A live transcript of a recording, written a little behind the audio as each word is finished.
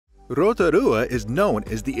Rotorua is known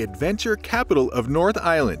as the adventure capital of North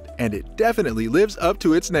Island, and it definitely lives up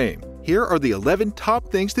to its name. Here are the 11 top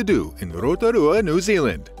things to do in Rotorua, New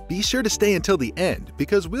Zealand. Be sure to stay until the end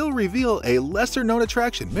because we'll reveal a lesser-known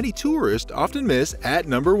attraction many tourists often miss at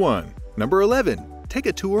number 1. Number 11. Take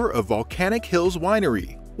a tour of Volcanic Hills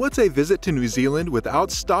Winery. What's a visit to New Zealand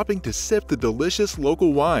without stopping to sip the delicious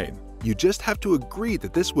local wine? You just have to agree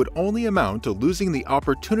that this would only amount to losing the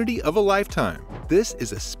opportunity of a lifetime. This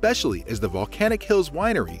is especially as the Volcanic Hills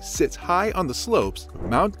Winery sits high on the slopes of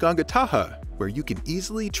Mount Gangataha, where you can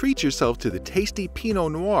easily treat yourself to the tasty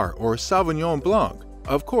Pinot Noir or Sauvignon Blanc.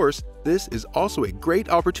 Of course, this is also a great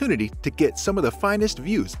opportunity to get some of the finest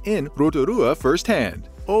views in Rotorua firsthand.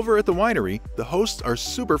 Over at the winery, the hosts are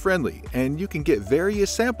super friendly and you can get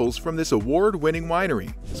various samples from this award-winning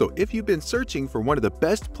winery. So if you've been searching for one of the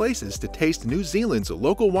best places to taste New Zealand's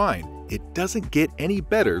local wine, it doesn't get any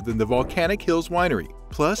better than the Volcanic Hills Winery.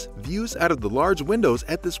 Plus, views out of the large windows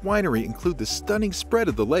at this winery include the stunning spread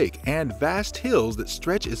of the lake and vast hills that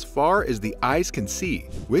stretch as far as the eyes can see,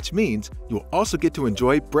 which means you'll also get to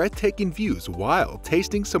enjoy breathtaking views while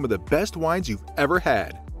tasting some of the best wines you've ever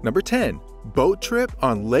had. Number 10. Boat trip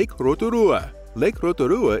on Lake Rotorua. Lake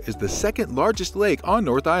Rotorua is the second largest lake on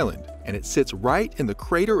North Island, and it sits right in the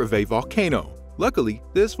crater of a volcano. Luckily,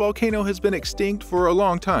 this volcano has been extinct for a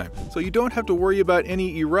long time, so you don't have to worry about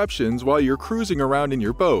any eruptions while you're cruising around in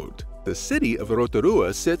your boat. The city of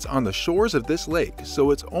Rotorua sits on the shores of this lake, so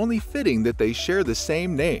it's only fitting that they share the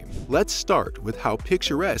same name. Let's start with how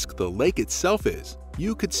picturesque the lake itself is.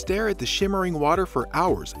 You could stare at the shimmering water for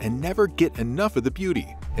hours and never get enough of the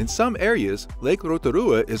beauty. In some areas, Lake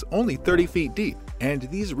Rotorua is only 30 feet deep, and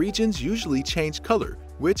these regions usually change color,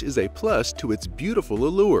 which is a plus to its beautiful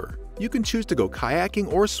allure. You can choose to go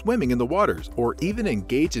kayaking or swimming in the waters, or even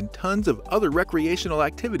engage in tons of other recreational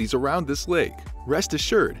activities around this lake. Rest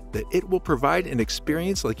assured that it will provide an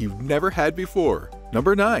experience like you've never had before.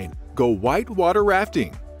 Number 9. Go whitewater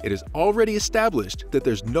rafting. It is already established that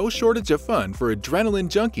there's no shortage of fun for adrenaline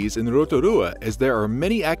junkies in Rotorua, as there are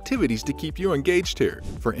many activities to keep you engaged here.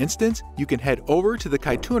 For instance, you can head over to the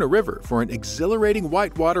Kaituna River for an exhilarating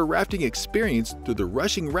whitewater rafting experience through the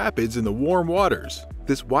rushing rapids in the warm waters.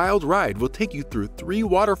 This wild ride will take you through 3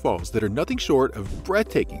 waterfalls that are nothing short of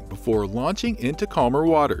breathtaking before launching into calmer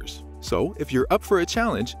waters. So, if you're up for a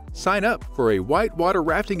challenge, sign up for a whitewater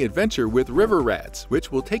rafting adventure with River Rats,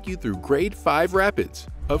 which will take you through Grade 5 rapids.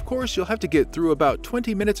 Of course, you'll have to get through about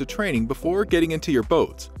 20 minutes of training before getting into your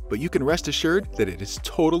boats, but you can rest assured that it is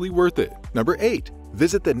totally worth it. Number 8.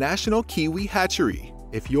 Visit the National Kiwi Hatchery.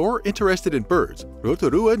 If you're interested in birds,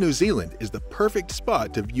 Rotorua, New Zealand is the perfect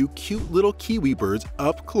spot to view cute little kiwi birds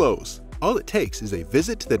up close. All it takes is a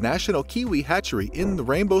visit to the National Kiwi Hatchery in the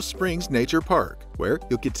Rainbow Springs Nature Park, where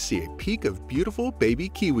you'll get to see a peek of beautiful baby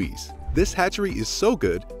kiwis. This hatchery is so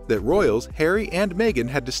good that royals Harry and Meghan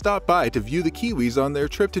had to stop by to view the kiwis on their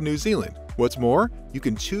trip to New Zealand. What's more, you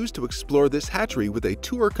can choose to explore this hatchery with a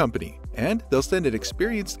tour company, and they'll send an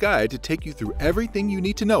experienced guide to take you through everything you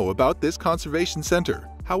need to know about this conservation center.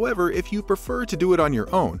 However, if you prefer to do it on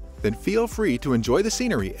your own, then feel free to enjoy the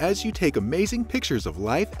scenery as you take amazing pictures of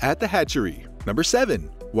life at the hatchery. Number 7.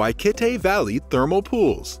 Wai-O-Tapu Valley Thermal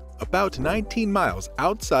Pools. About 19 miles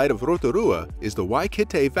outside of Rotorua is the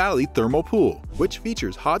Wai-O-Tapu Valley Thermal Pool, which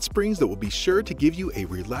features hot springs that will be sure to give you a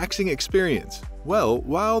relaxing experience. Well,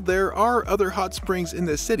 while there are other hot springs in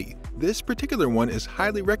this city, this particular one is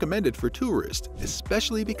highly recommended for tourists,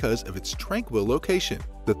 especially because of its tranquil location.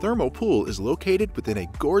 The thermal pool is located within a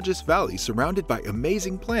gorgeous valley surrounded by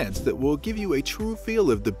amazing plants that will give you a true feel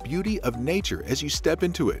of the beauty of nature as you step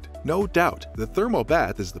into it. No doubt, the thermal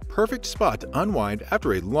bath is the perfect spot to unwind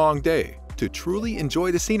after a long day. To truly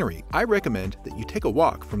enjoy the scenery, I recommend that you take a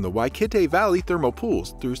walk from the Wai-O-Tapu Valley Thermal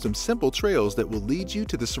Pools through some simple trails that will lead you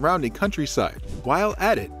to the surrounding countryside. While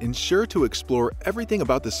at it, ensure to explore everything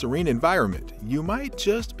about the serene environment. You might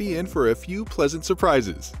just be in for a few pleasant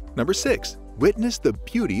surprises. Number 6. Witness the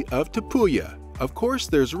beauty of Te Puia. Of course,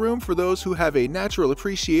 there's room for those who have a natural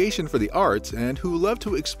appreciation for the arts and who love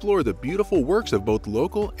to explore the beautiful works of both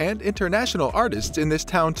local and international artists in this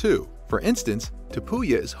town too. For instance, Te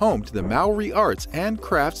Puia is home to the Maori Arts and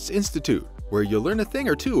Crafts Institute, where you'll learn a thing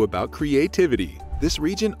or two about creativity. This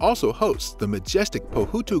region also hosts the majestic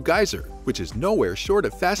Pohutu Geyser, which is nowhere short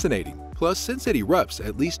of fascinating. Plus, since it erupts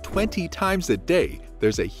at least 20 times a day,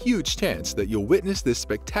 there's a huge chance that you'll witness this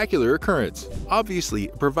spectacular occurrence. Obviously,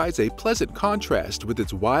 it provides a pleasant contrast with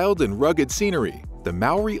its wild and rugged scenery. The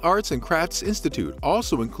Maori Arts and Crafts Institute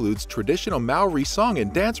also includes traditional Maori song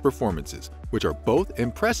and dance performances, which are both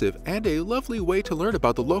impressive and a lovely way to learn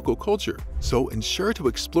about the local culture. So ensure to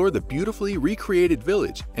explore the beautifully recreated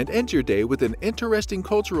village and end your day with an interesting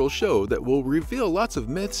cultural show that will reveal lots of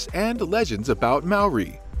myths and legends about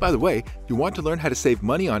Maori. By the way, you want to learn how to save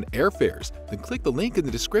money on airfares? Then click the link in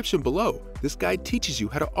the description below. This guide teaches you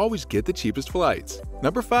how to always get the cheapest flights.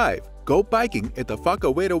 Number 5. Go biking at the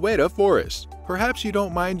Wai-O-Tapu Forest. Perhaps you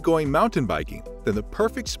don't mind going mountain biking? Then the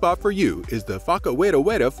perfect spot for you is the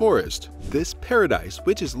Wai-O-Tapu Forest. This paradise,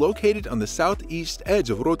 which is located on the southeast edge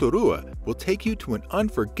of Rotorua, will take you to an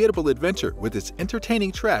unforgettable adventure with its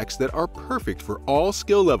entertaining tracks that are perfect for all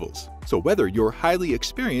skill levels. So whether you're highly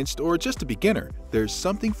experienced or just a beginner, there's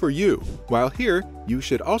something for you. While here, you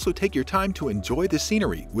should also take your time to enjoy the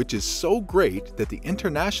scenery, which is so great that the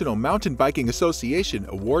International Mountain Biking Association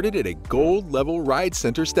awarded it a gold-level ride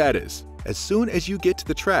center status. As soon as you get to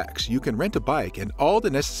the tracks, you can rent a bike and all the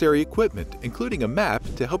necessary equipment, including a map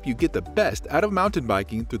to help you get the best out of mountain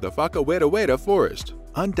biking through the Wai-O-Tapu Forest.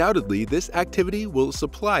 Undoubtedly, this activity will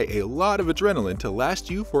supply a lot of adrenaline to last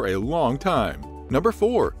you for a long time. Number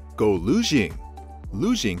 4. Go luging.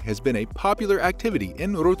 Luging has been a popular activity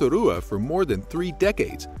in Rotorua for more than 3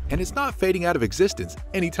 decades, and it's not fading out of existence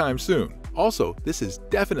anytime soon. Also, this is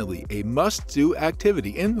definitely a must-do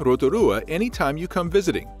activity in Rotorua anytime you come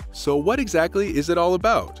visiting. So what exactly is it all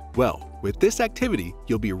about? Well, with this activity,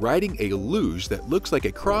 you'll be riding a luge that looks like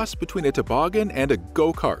a cross between a toboggan and a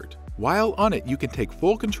go-kart. While on it, you can take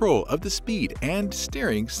full control of the speed and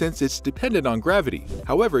steering since it's dependent on gravity.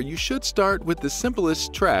 However, you should start with the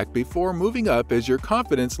simplest track before moving up as your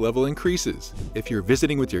confidence level increases. If you're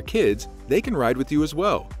visiting with your kids, they can ride with you as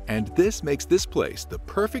well. And this makes this place the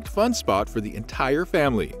perfect fun spot for the entire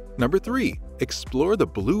family. Number 3. Explore the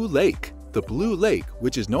Blue Lake. The Blue Lake,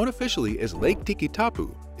 which is known officially as Lake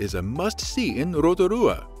Tikitapu, is a must-see in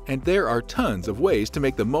Rotorua. And there are tons of ways to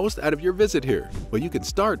make the most out of your visit here. Well, you can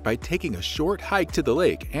start by taking a short hike to the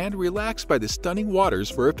lake and relax by the stunning waters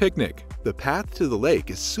for a picnic. The path to the lake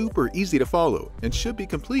is super easy to follow and should be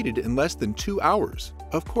completed in less than 2 hours.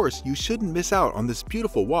 Of course, you shouldn't miss out on this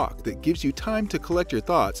beautiful walk that gives you time to collect your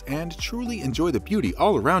thoughts and truly enjoy the beauty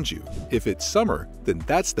all around you. If it's summer, then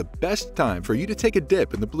that's the best time for you to take a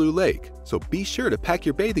dip in the Blue Lake, so be sure to pack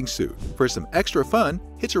your bathing suit. For some extra fun,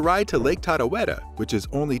 hitch a ride to Lake Tarawera, which is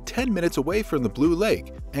only 10 minutes away from the Blue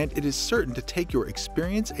Lake, and it is certain to take your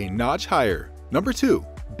experience a notch higher. Number 2.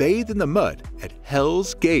 Bathe in the mud at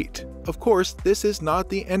Hell's Gate. Of course, this is not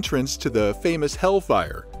the entrance to the famous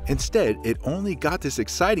Hellfire. Instead, it only got this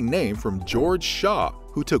exciting name from George Shaw,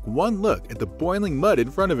 who took one look at the boiling mud in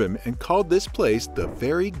front of him and called this place the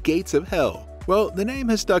very gates of hell. Well, the name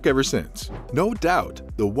has stuck ever since. No doubt,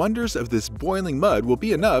 the wonders of this boiling mud will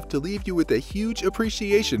be enough to leave you with a huge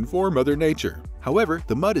appreciation for Mother Nature. However,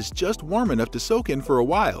 the mud is just warm enough to soak in for a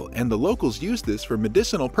while, and the locals use this for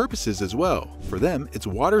medicinal purposes as well. For them, its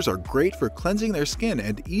waters are great for cleansing their skin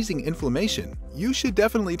and easing inflammation. You should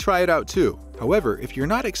definitely try it out too. However, if you're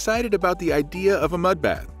not excited about the idea of a mud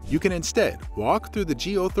bath, you can instead walk through the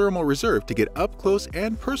geothermal reserve to get up close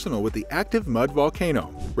and personal with the active mud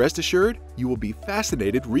volcano. Rest assured, you will be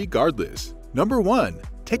fascinated regardless. Number 1.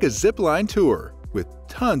 Take a zipline tour. With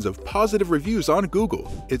tons of positive reviews on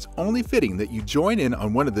Google, it's only fitting that you join in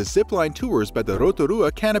on one of the zipline tours by the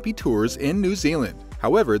Rotorua Canopy Tours in New Zealand.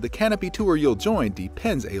 However, the canopy tour you'll join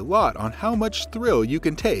depends a lot on how much thrill you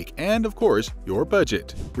can take and, of course, your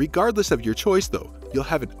budget. Regardless of your choice though, you'll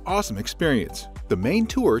have an awesome experience. The main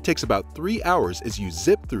tour takes about 3 hours as you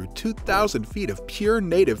zip through 2,000 feet of pure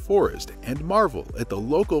native forest and marvel at the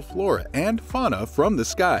local flora and fauna from the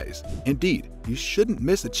skies. Indeed, you shouldn't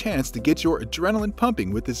miss a chance to get your adrenaline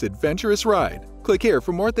pumping with this adventurous ride. Click here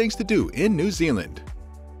for more things to do in New Zealand.